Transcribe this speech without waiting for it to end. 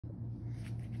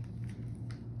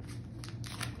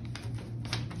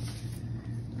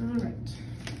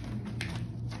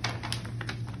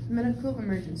Medical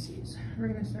emergencies. We're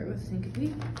going to start with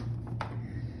syncope.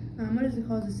 What is the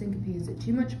cause of syncope? Is it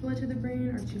too much blood to the brain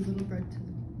or too little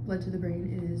blood to the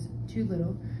brain? It is too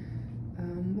little.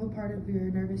 What part of your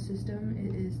nervous system?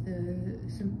 It is the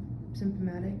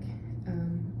sympathetic,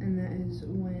 and that is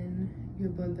when your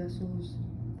blood vessels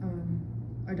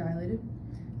are dilated.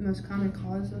 The most common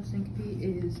cause of syncope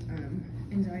is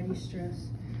anxiety,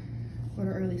 stress. What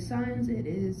are early signs? It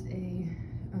is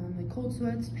like cold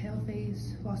sweats, pale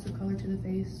face, loss of color to the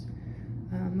face.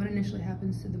 What initially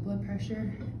happens to the blood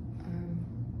pressure?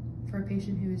 For a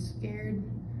patient who is scared,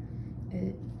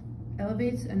 it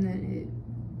elevates and then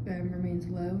it remains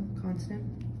low, constant.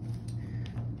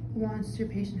 Once your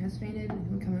patient has fainted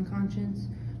and become unconscious,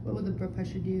 what will the blood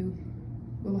pressure do?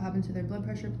 What will happen to their blood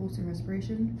pressure, pulse, and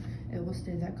respiration? It will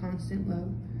stay that constant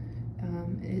low.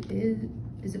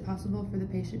 Is it possible for the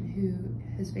patient who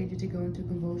has fainted to go into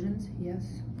convulsions?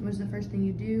 Yes. What is the first thing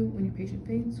you do when your patient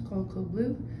faints? Call code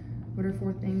blue. What are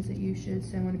 4 things that you should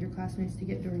send one of your classmates to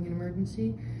get during an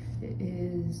emergency? It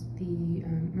is the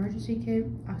emergency kit,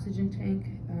 oxygen tank,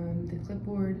 the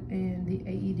clipboard, and the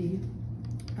AED.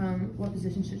 What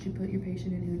position should you put your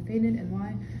patient in who fainted and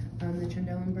why? The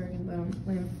Trendelenburg,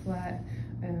 lay them flat,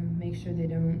 make sure they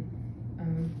don't,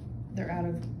 they're out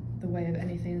of the way of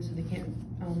anything so they can't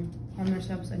harm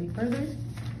themselves any further.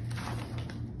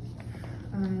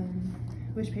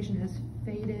 Which patient has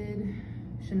faded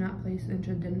should not place in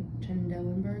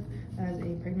Trendelenburg as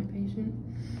a pregnant patient.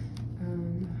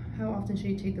 How often should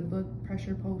you take the blood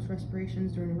pressure, pulse,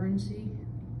 respirations during an emergency?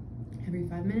 Every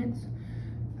 5 minutes.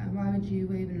 Why would you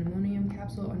wave an ammonium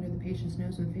capsule under the patient's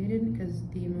nose when faded? Because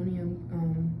the ammonium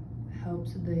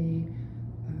helps the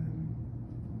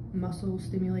muscle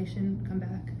stimulation come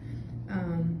back.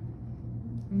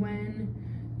 When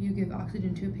you give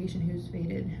oxygen to a patient who's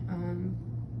faded,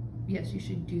 yes, you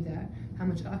should do that. How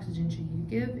much oxygen should you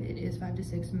give? It is 5 to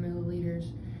 6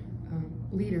 milliliters,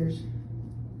 liters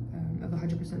of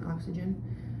 100% oxygen.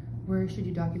 Where should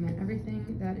you document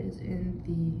everything? That is in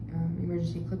the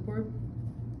emergency clipboard.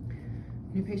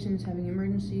 When your patient is having an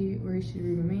emergency, where should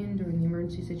you remain during the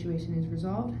emergency situation is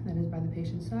resolved? That is by the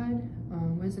patient's side.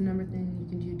 What is the number thing you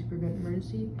can do to prevent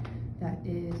emergency? That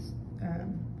is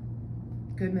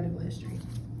good medical history.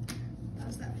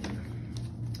 That's that one.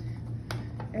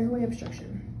 Airway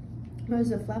obstruction. What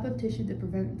is a flap of tissue that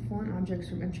prevents foreign objects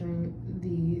from entering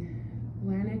the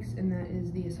larynx, and that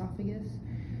is the esophagus?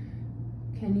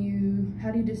 How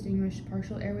do you distinguish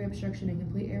partial airway obstruction and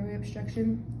complete airway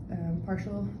obstruction?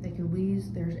 Partial, they can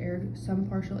wheeze, there's some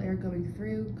partial air going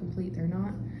through, complete, they're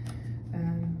not.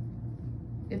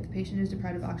 If the patient is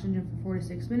deprived of oxygen for 4 to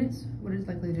 6 minutes, what is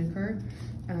likely to occur?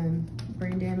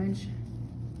 Brain damage.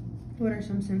 What are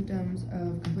some symptoms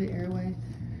of complete airway?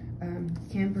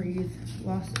 Can't breathe,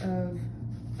 loss of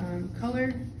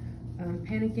color,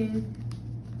 panicking,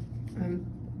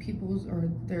 pupils or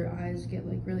their eyes get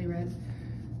like really red.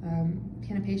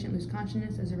 Can a patient lose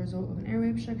consciousness as a result of an airway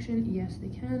obstruction? Yes, they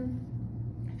can.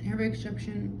 An airway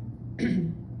obstruction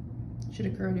should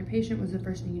occur on your patient. What's the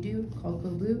first thing you do? Call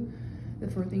code blue. The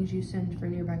 4 things you send for a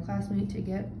nearby classmate to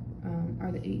get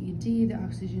are the AED, the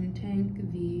oxygen tank,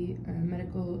 the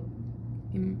medical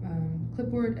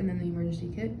clipboard, and then the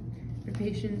emergency kit. If your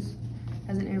patient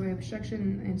has an airway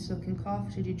obstruction and still can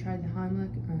cough, should you try the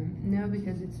Heimlich? No,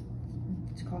 because it's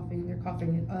coughing. They're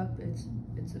coughing it up. It's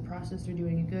the process. They're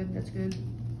doing it good. That's good.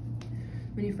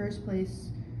 When you first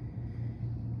place,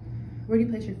 where do you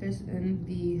place your fist in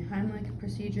the Heimlich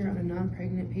procedure on a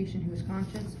non-pregnant patient who is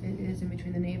conscious? It is in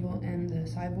between the navel and the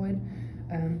xiphoid.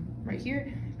 Right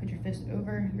here. Put your fist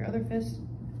over your other fist.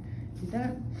 Do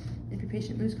that. If your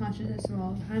patient loses consciousness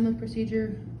while the Heimlich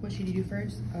procedure, what should you do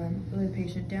first? Lay the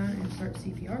patient down and start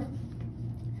CPR.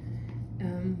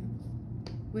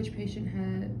 Which patient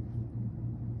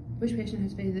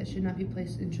has faded that should not be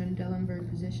placed in Trendelenburg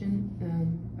position?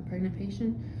 A pregnant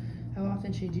patient. How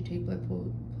often should you take blood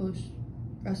pulse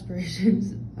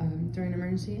respirations during an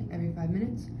emergency? Every 5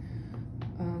 minutes.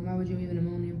 Why would you leave an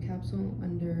ammonium capsule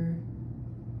under?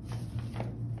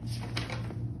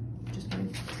 Just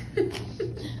kidding.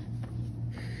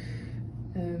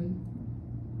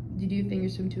 Did you finger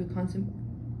swim to a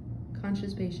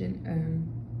conscious patient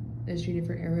that is treated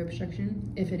for airway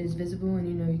obstruction? If it is visible and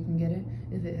you know you can get it.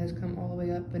 If it has come all the way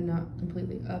up but not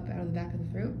completely up out of the back of the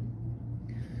throat.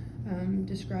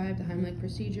 Describe the Heimlich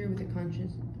procedure with a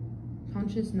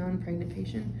conscious non-pregnant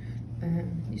patient.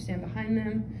 You stand behind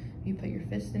them. You put your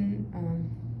fist in,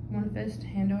 one fist,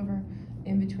 hand over,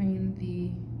 in between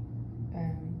the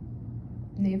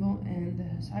navel and the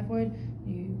xiphoid.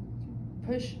 You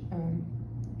push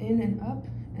in and up,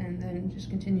 and then just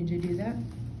continue to do that.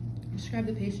 Describe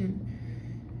the patient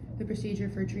The procedure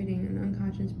for treating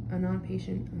a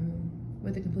non-patient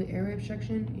with a complete airway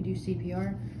obstruction, you do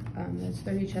CPR. That's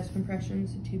 30 chest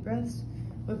compressions, 2 breaths.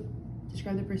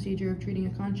 Describe the procedure of treating a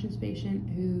conscious patient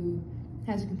who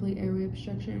has a complete airway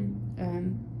obstruction.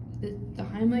 The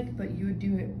Heimlich, but you would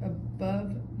do it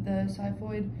above the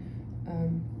xiphoid,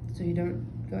 so you don't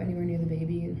go anywhere near the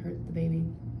baby and hurt the baby.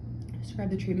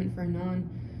 Describe the treatment for a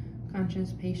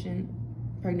non-conscious patient,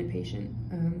 pregnant patient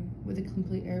with a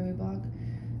complete airway block.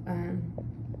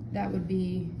 That would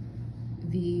be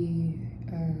the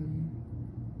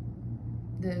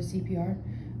CPR.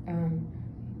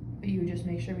 But you would just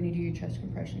make sure when you do your chest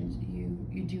compressions,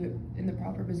 you do it in the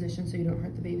proper position so you don't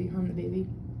hurt the baby, harm the baby.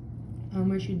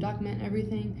 Where you document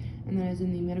everything, and that is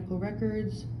in the medical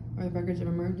records or the records of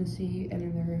emergency and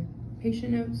in their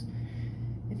patient notes.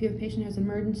 If you have a patient who has an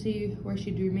emergency, where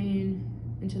should you remain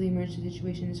until the emergency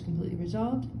situation is completely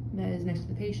resolved? That is next to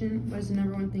the patient. What is the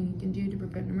number one thing you can do to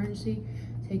prevent an emergency?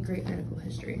 Take great medical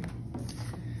history.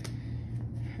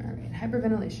 All right,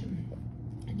 hyperventilation.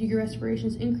 Do your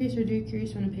respirations increase or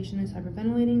decrease when a patient is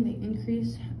hyperventilating? They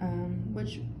increase.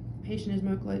 Which patient is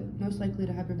most likely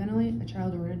to hyperventilate? A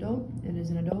child or an adult? It is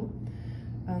an adult.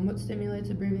 What stimulates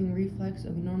a breathing reflex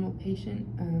of a normal patient?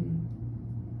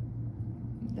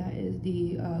 That is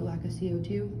the lack of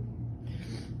CO2.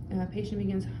 Patient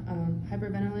begins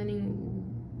hyperventilating.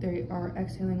 They are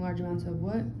exhaling large amounts of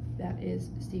what? That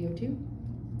is CO2.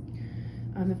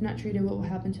 If not treated, what will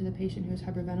happen to the patient who is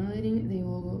hyperventilating? They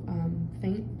will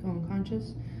faint, go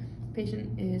unconscious.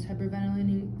 Patient is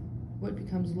hyperventilating. What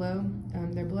becomes low?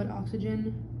 Their blood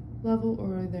oxygen level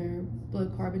or their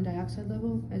blood carbon dioxide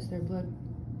level. As their blood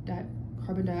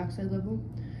carbon dioxide level.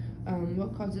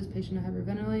 What causes patient to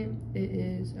hyperventilate? It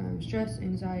is stress,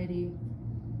 anxiety.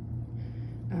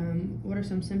 What are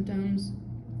some symptoms?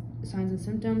 Signs and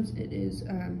symptoms? It is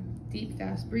deep,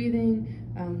 fast breathing,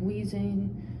 wheezing,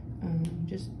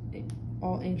 just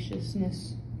all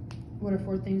anxiousness. What are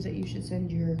 4 things that you should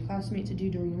send your classmate to do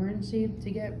during emergency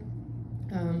to get?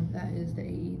 That is the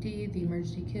AED, the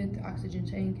emergency kit, the oxygen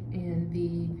tank, and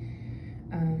the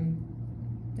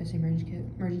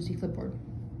emergency clipboard.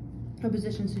 What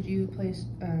positions should you place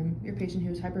your patient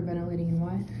who is hyperventilating and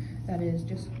why? That is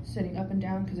just sitting up and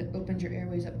down because it opens your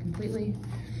airways up completely.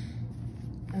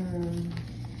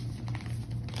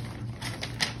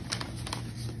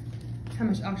 How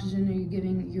much oxygen are you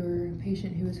giving your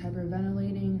patient who is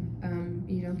hyperventilating?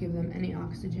 You don't give them any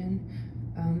oxygen.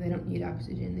 They don't need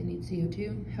oxygen, they need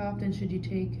CO2. How often should you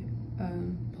take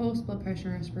pulse, blood pressure,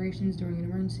 and respirations during an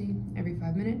emergency? Every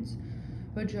 5 minutes.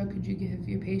 What drug could you give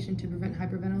your patient to prevent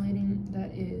hyperventilating?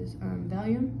 That is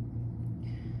Valium.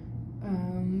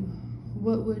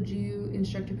 What would you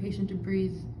instruct your patient to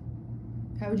breathe?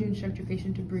 How would you instruct your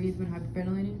patient to breathe when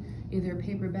hyperventilating? Either a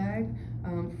paper bag,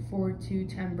 4 to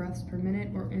 10 breaths per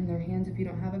minute, or in their hands if you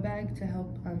don't have a bag to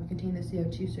help contain the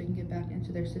CO2 so you can get back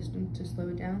into their system to slow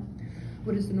it down.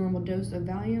 What is the normal dose of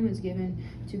Valium? Is given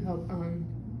to help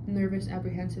nervous,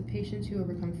 apprehensive patients who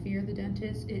overcome fear of the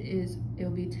dentist.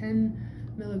 It'll be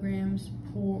 10 milligrams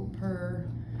per.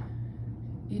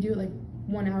 You do it like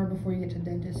 1 hour before you get to the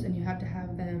dentist, and you have to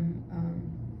have them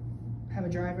have a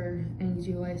driver,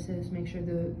 anxiolysis, make sure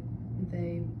that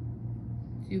they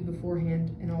do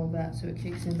beforehand and all of that, so it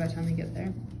kicks in by the time they get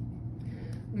there.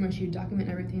 Once you document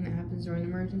everything that happens during an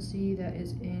emergency, that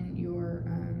is in your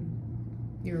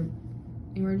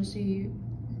emergency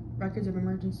records of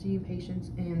emergency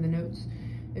patients and the notes.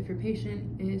 If your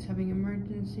patient is having an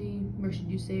emergency, where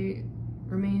should you say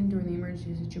remain during the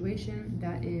emergency situation?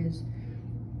 That is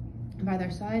by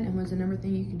their side. And what's the number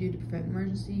thing you can do to prevent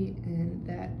emergency? And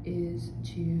that is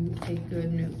to take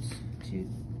good notes to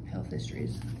health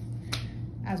histories.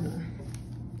 Asthma.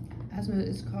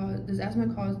 Does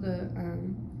asthma cause the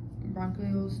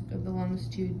bronchioles of the lungs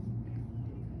to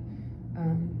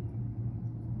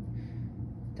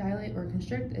dilate or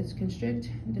constrict? It's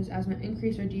constrict. Does asthma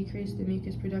increase or decrease the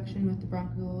mucus production with the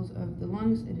bronchioles of the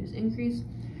lungs? It is increase.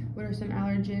 What are some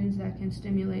allergens that can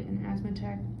stimulate an asthma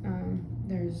attack?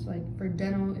 There's like for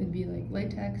dental, it'd be like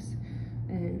latex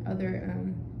and other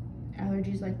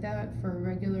allergies like that. For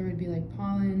regular, it'd be like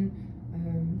pollen,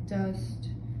 dust,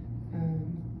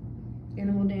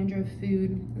 animal dandruff,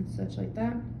 food, and such like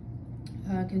that.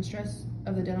 Can stress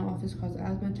of the dental office cause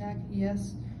asthma attack?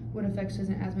 Yes. What effects does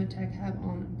an asthma attack have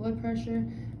on blood pressure?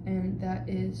 And that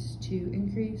is to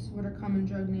increase. What are common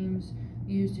drug names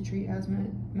used to treat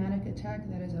asthmatic attack?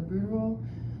 That is albuterol.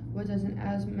 What does an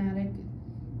asthmatic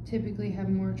typically have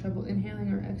more trouble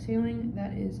inhaling or exhaling?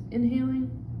 That is inhaling.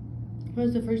 What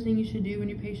is the first thing you should do when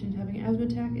your patient is having an asthma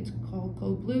attack? It's called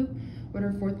Code Blue. What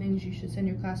are 4 things you should send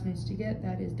your classmates to get?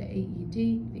 That is the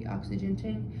AED, the oxygen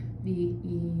tank, the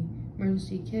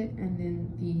emergency kit, and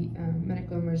then the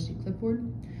medical emergency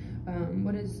clipboard.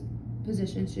 What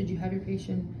position should you have your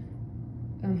patient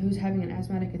who's having an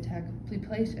asthmatic attack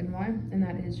place and why? And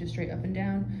that is just straight up and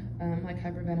down, like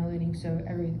hyperventilating, so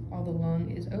all the lung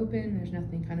is open, there's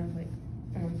nothing kind of like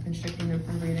constricting them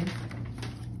from breathing.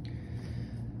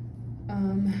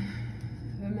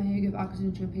 May you give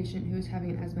oxygen to a patient who is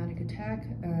having an asthmatic attack?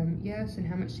 Yes. And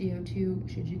how much CO2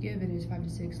 should you give? It is 5 to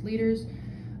 6 liters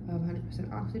of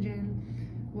 100% oxygen.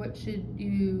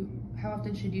 How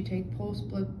often should you take pulse,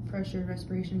 blood pressure,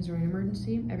 respirations during an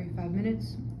emergency? Every 5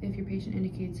 minutes. If your patient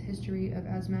indicates history of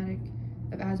asthma,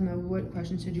 what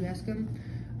questions should you ask them?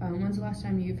 When's the last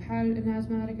time you've had an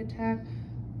asthmatic attack?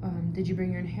 Did you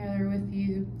bring your inhaler with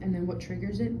you? And then what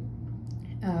triggers it?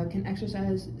 Can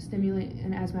exercise stimulate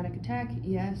an asthmatic attack?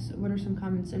 Yes. What are some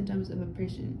common symptoms of a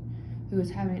patient who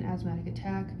is having an asthmatic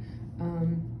attack?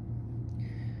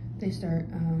 They start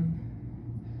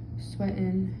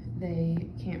sweating, they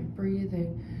can't breathe, they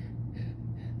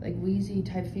like wheezy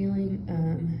type feeling,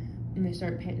 and they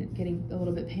start getting a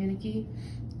little bit panicky.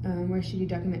 Where should you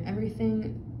document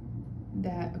everything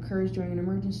that occurs during an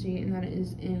emergency? And that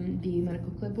is in the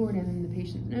medical clipboard and in the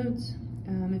patient's notes.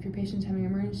 If your patient's having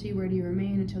an emergency, where do you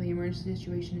remain until the emergency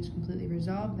situation is completely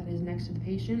resolved? That is next to the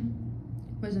patient.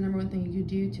 What is the number one thing you could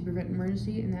do to prevent an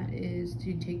emergency? And that is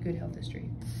to take good health history.